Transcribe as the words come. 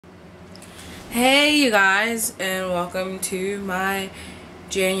Hey you guys, and welcome to my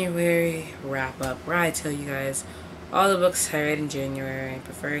January wrap-up where I tell you guys all the books I read in January.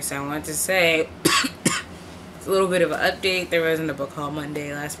 But first I want to say it's a little bit of an update. There wasn't a book haul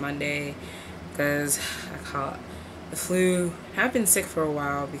last Monday because I caught the flu. I've been sick for a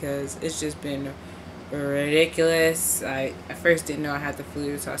while because it's just been ridiculous. I first didn't know I had the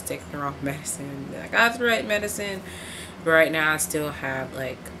flu, so I was taking the wrong medicine. Then I got the right medicine, but right now I still have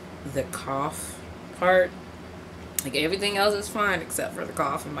like the cough part. Like everything else is fine except for the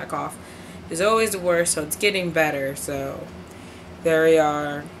cough, and my cough is always the worst, so it's getting better. So there we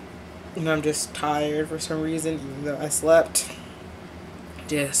are. And I'm just tired for some reason, even though I slept.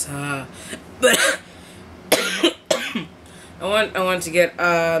 Just but I want to get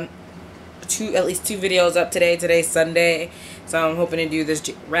at least two videos up today. Today's Sunday, so I'm hoping to do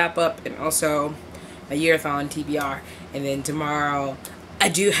this wrap up and also a year-thon TBR. And then tomorrow I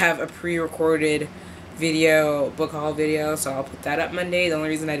do have a pre-recorded video, book haul video, so I'll put that up Monday. The only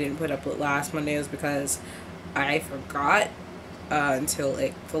reason I didn't put up last Monday was because I forgot until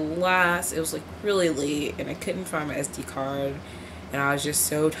like it was like really late, and I couldn't find my SD card, and I was just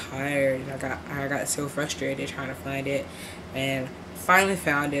so tired, and I got so frustrated trying to find it, and finally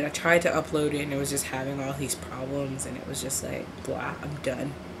found it. I tried to upload it, and it was just having all these problems, and it was just like, blah, I'm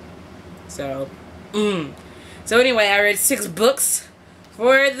done. So anyway, I read 6 books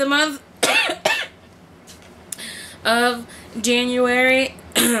for the month of January.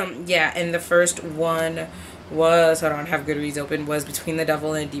 Yeah, and the first one was, hold on, I have Goodreads open, was Between the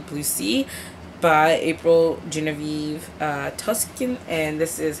Devil and Deep Blue Sea by April Genevieve Tuscan, and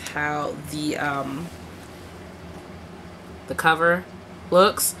this is how the cover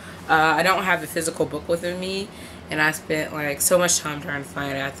looks. I don't have the physical book with me, and I spent like so much time trying to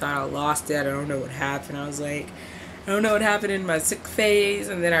find it. I thought I lost it. I don't know what happened. I was like, I don't know what happened in my sick phase,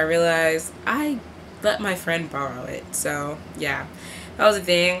 and then I realized I let my friend borrow it. So yeah, that was a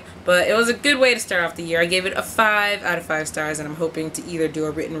thing, but it was a good way to start off the year. I gave it a 5 out of 5 stars, and I'm hoping to either do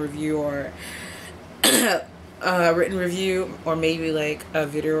a written review or maybe like a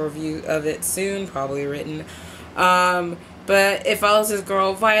video review of it soon, probably written. But it follows this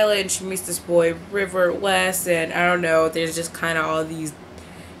girl Violet, and she meets this boy River West, and I don't know, there's just kind of all these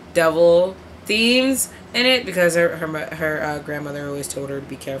devil themes in it because her grandmother always told her to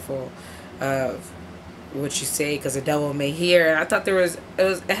be careful of what you say because the devil may hear. And I thought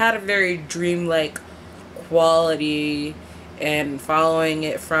it had a very dreamlike quality, and following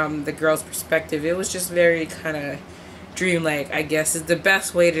it from the girl's perspective, it was just very kind of dreamlike, I guess is the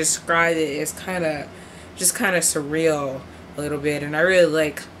best way to describe it. It's kind of surreal a little bit, and I really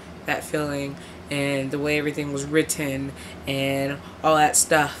like that feeling and the way everything was written and all that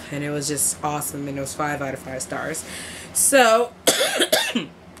stuff, and it was just awesome, and it was 5 out of 5 stars. So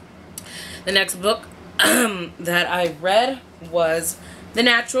the next book that I read was The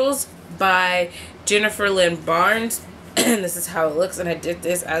Naturals by Jennifer Lynn Barnes. And this is how it looks, and I did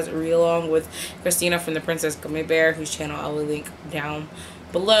this as a read along with Kristina from ThePrincessGummyBear, whose channel I will link down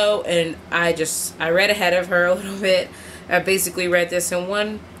below. And I read ahead of her a little bit. I basically read this in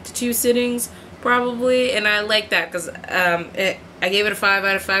 1 to 2 sittings probably, and I like that because I gave it a 5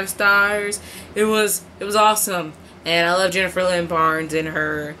 out of 5 stars. It was awesome, and I love Jennifer Lynn Barnes, and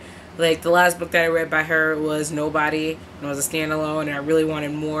her, like, the last book that I read by her was Nobody, and it was a standalone, and I really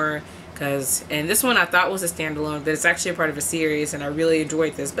wanted more. And this one I thought was a standalone, but it's actually a part of a series, and I really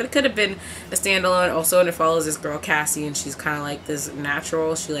enjoyed this. But it could have been a standalone also, and it follows this girl Cassie, and she's kind of like this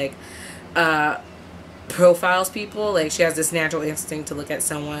natural. She like profiles people. Like, she has this natural instinct to look at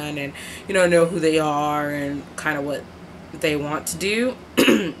someone and, you know who they are and kind of what they want to do.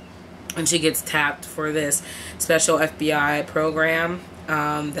 And she gets tapped for this special FBI program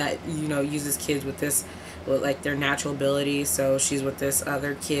that, uses kids with like their natural abilities. So she's with this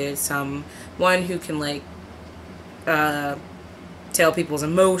other kid, one who can like tell people's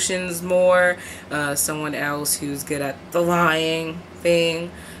emotions more, someone else who's good at the lying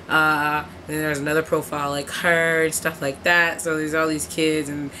thing, and then there's another profile like her and stuff like that. So there's all these kids,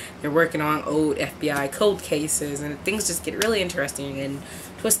 and they're working on old FBI cold cases, and things just get really interesting and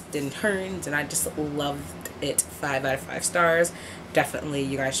twists and turns, and I just loved it. 5 out of 5 stars. Definitely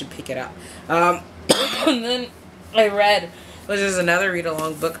you guys should pick it up. And then I read, which is another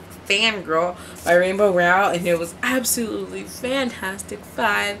read-along book, Fangirl by Rainbow Rowell, and it was absolutely fantastic.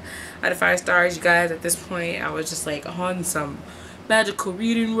 5 out of 5 stars, you guys. At this point, I was just like on some magical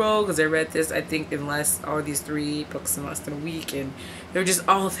reading roll because I read this, I think, all these 3 books in less than a week, and they're just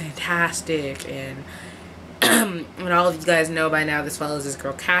all fantastic. And and all of you guys know by now, this follows this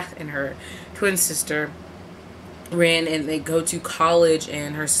girl Kath and her twin sister, Rin, and they go to college,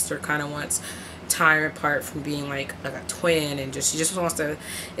 and her sister kind of wants time apart from being like a twin, and she just wants to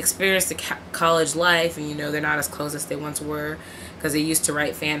experience the college life. And you know, they're not as close as they once were, because they used to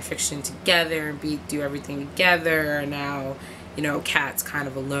write fan fiction together and do everything together. And now, you know, Kat's kind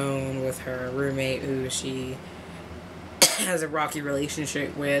of alone with her roommate, who she has a rocky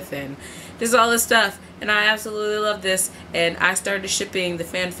relationship with, and just all this stuff. And I absolutely love this, and I started shipping the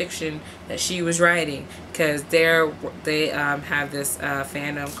fan fiction that she was writing, because they have this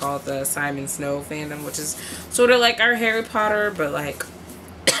fandom called the Simon Snow fandom, which is sort of like our Harry Potter, but like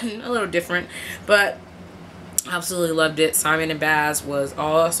a little different. But absolutely loved it. Simon and Baz was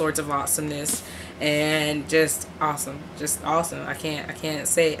all sorts of awesomeness, and just awesome, just awesome. I can't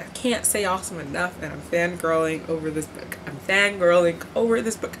say awesome enough. And I'm fangirling over this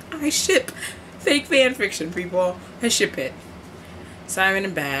book. I ship fake fan fiction, people. I ship it. Simon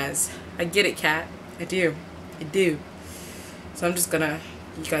and Baz. I get it, Kat. I do. So I'm just gonna,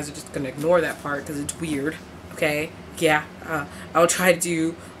 you guys are just gonna ignore that part because it's weird. Okay? Yeah. I'll try to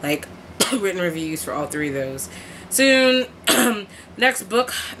do like written reviews for all 3 of those soon. Next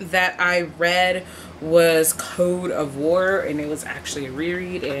book that I read was Code of War, and it was actually a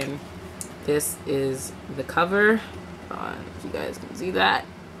reread, and this is the cover. If you guys can see that.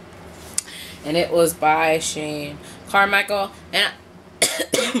 And it was by Shane Carmichael, and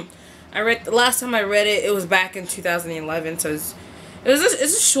I read, the last time I read it, it was back in 2011, so it's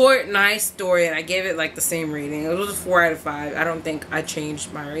a short, nice story, and I gave it like the same rating. It was a 4 out of 5. I don't think I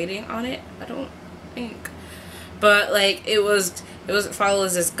changed my rating on it. I don't think. But like it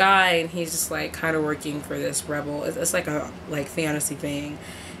follows this guy, and he's just like kind of working for this rebel. It's like a fantasy thing,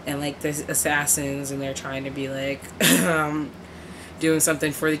 and like there's assassins, and they're trying to be like doing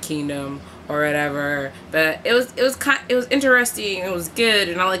something for the kingdom or whatever. But it was interesting. It was good,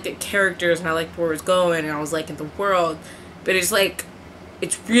 and I liked the characters, and I liked where it was going, and I was liking the world. But it's like,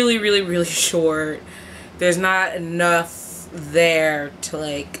 it's really, really, really short. There's not enough there to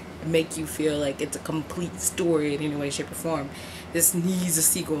like make you feel like it's a complete story in any way, shape, or form. This needs a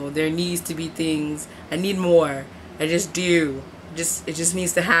sequel. There needs to be things. I need more. I just do. It just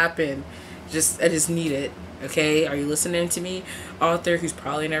needs to happen. I just need it. Okay? Are you listening to me, author who's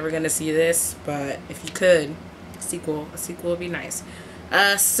probably never gonna see this? But if you could, a sequel would be nice.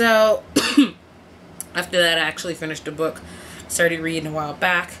 So after that, I actually finished a book I started reading a while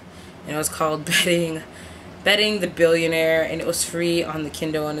back, and it was called Betting the Billionaire, and it was free on the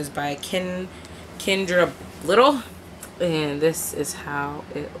Kindle, and it's by Kendra Little, and this is how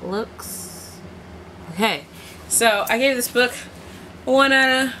it looks. Okay, so I gave this book 1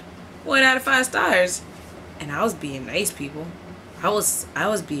 out of 5 stars, and I was being nice, people. I was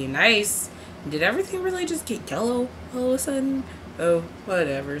being nice. Did everything really just get yellow all of a sudden? Oh,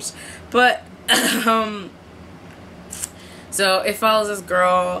 whatevers. But so it follows this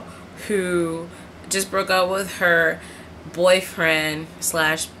girl who just broke up with her boyfriend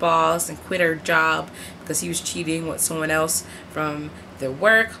 / boss and quit her job because he was cheating with someone else from their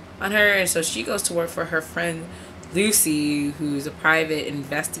work on her. And so she goes to work for her friend Lucy, who's a private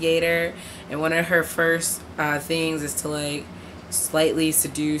investigator, and one of her first things is to like slightly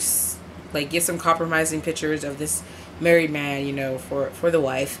seduce, like get some compromising pictures of this married man, you know, for the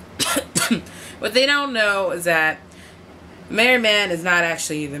wife. What they don't know is that married man is not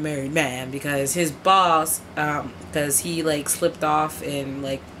actually the married man, because his boss, because he like slipped off in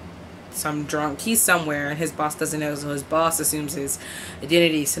like some drunk, he's somewhere, and his boss doesn't know, so his boss assumes his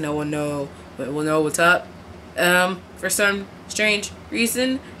identity, so no one will know what's up for some strange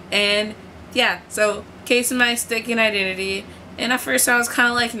reason. And yeah, so case of my mistaken identity. And at first I was kind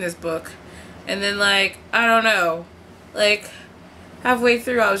of liking this book, and then like I don't know, like halfway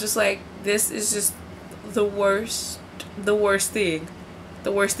through I was just like, this is just the worst thing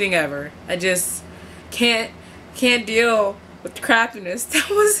ever. I just can't deal with the crappiness that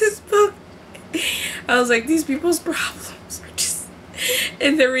was his book. I was like, these people's problems are just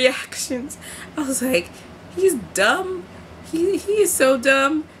in their reactions. I was like, he's dumb. He is so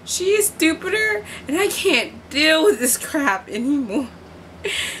dumb. She is stupider, and I can't deal with this crap anymore.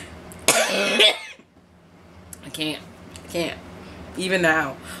 I can't. Even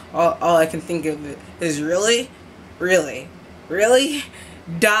now, all I can think of is really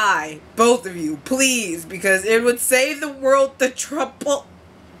die, both of you, please, because it would save the world the trouble.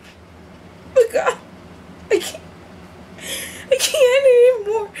 Oh my God, I can't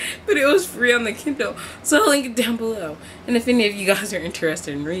anymore. But it was free on the Kindle, so I'll link it down below. And if any of you guys are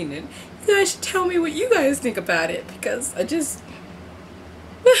interested in reading it, you guys should tell me what you guys think about it, because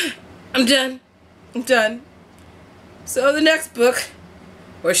I'm done. So the next book,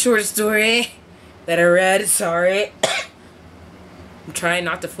 or short story, that I read. Sorry. I'm trying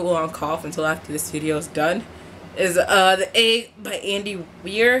not to full on cough until after this video is done. Is The Egg by Andy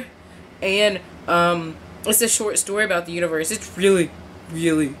Weir. And it's a short story about the universe. It's really,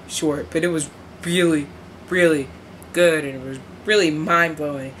 really short, but it was really, really good, and it was really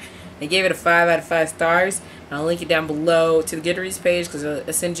mind-blowing. I gave it a 5 out of 5 stars. I'll link it down below to the Goodreads page, because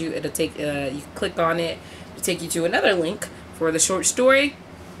it'll send you, it'll take, you click on it, it'll take you to another link for the short story.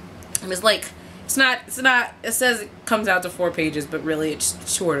 And it's like, it's not, it says it comes out to 4 pages, but really it's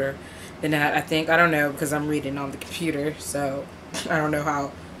shorter than that, I think. I don't know, because I'm reading on the computer, so I don't know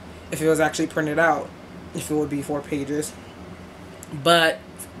how, if it was actually printed out, if it would be 4 pages. But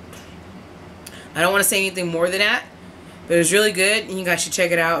I don't want to say anything more than that. But it was really good, and you guys should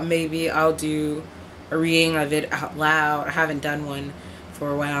check it out. Maybe I'll do a reading of it out loud. I haven't done one for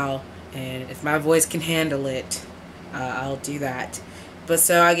a while, and if my voice can handle it, I'll do that. But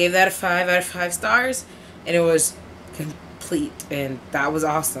so I gave that a 5 out of 5 stars, and it was complete, and that was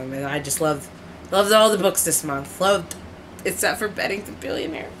awesome. And I just loved all the books this month. Loved, except for Betting the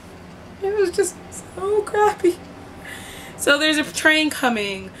Billionaire. It was just so crappy. So there's a train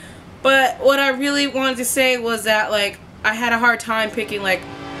coming, but what I really wanted to say was that, like, I had a hard time picking, like,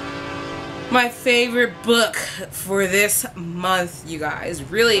 my favorite book for this month, you guys.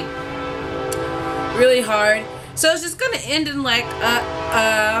 Really, really hard. So it's just gonna end in, like,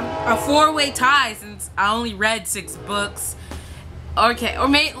 a 4-way tie, since I only read 6 books. Okay, or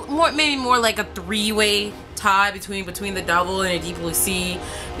maybe more like a 3-way tie between The Devil and the Deep Blue Sea,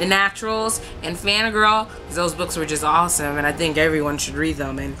 The Naturals, and Fangirl, because those books were just awesome, and I think everyone should read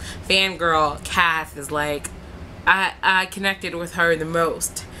them. And Fangirl, Kath, is like, I connected with her the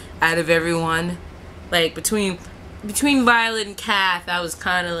most out of everyone. Like, between Violet and Kath, I was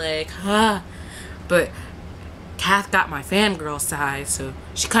kind of like, but Kath got my fangirl side, so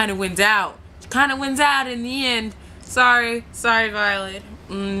she kind of wins out. She kind of wins out in the end. Sorry, Violet.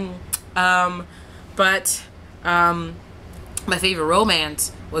 But my favorite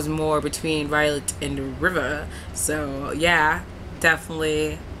romance was more between Violet and River. So yeah,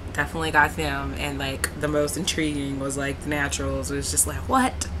 definitely got them. And like the most intriguing was like The Naturals. It was just like,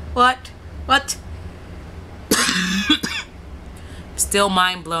 what? Still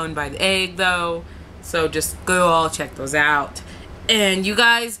mind blown by The Egg though. So just go all check those out. And you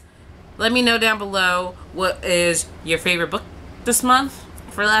guys, let me know down below what is your favorite book this month,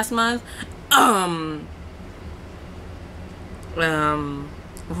 for last month.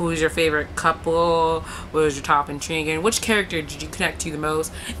 Who's your favorite couple? What was your top intriguing? Which character did you connect to the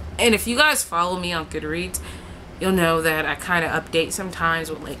most? And if you guys follow me on Goodreads, you'll know that I kind of update sometimes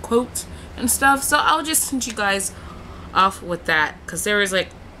with like quotes and stuff. So I'll just send you guys off with that, because there is like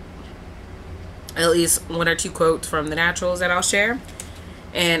at least 1 or 2 quotes from The Naturals that I'll share.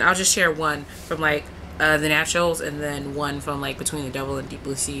 And I'll just share one from like The Naturals, and then one from like Between the Devil and Deep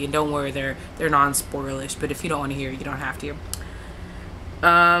Blue Sea. And don't worry, they're non-spoilerish, but if you don't want to hear it, you don't have to.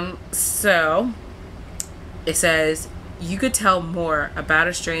 So it says, you could tell more about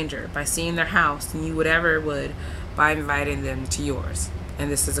a stranger by seeing their house than you would ever would by inviting them to yours. And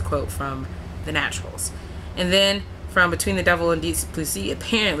this is a quote from The Naturals. And then from Between the Devil and Deep Blue Sea,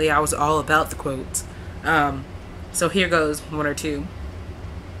 apparently I was all about the quotes. So here goes 1 or 2.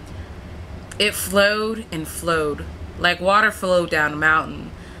 It flowed and flowed, like water flowed down a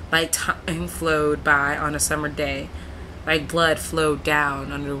mountain, like time flowed by on a summer day, like blood flowed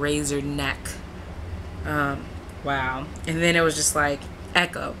down on a razored neck. Wow. And then it was just like,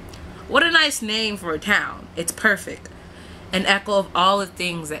 echo. What a nice name for a town. It's perfect. An echo of all the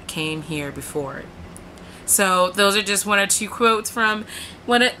things that came here before it. So those are just 1 or 2 quotes from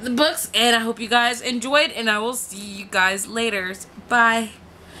one of the books, and I hope you guys enjoyed, and I will see you guys later. Bye.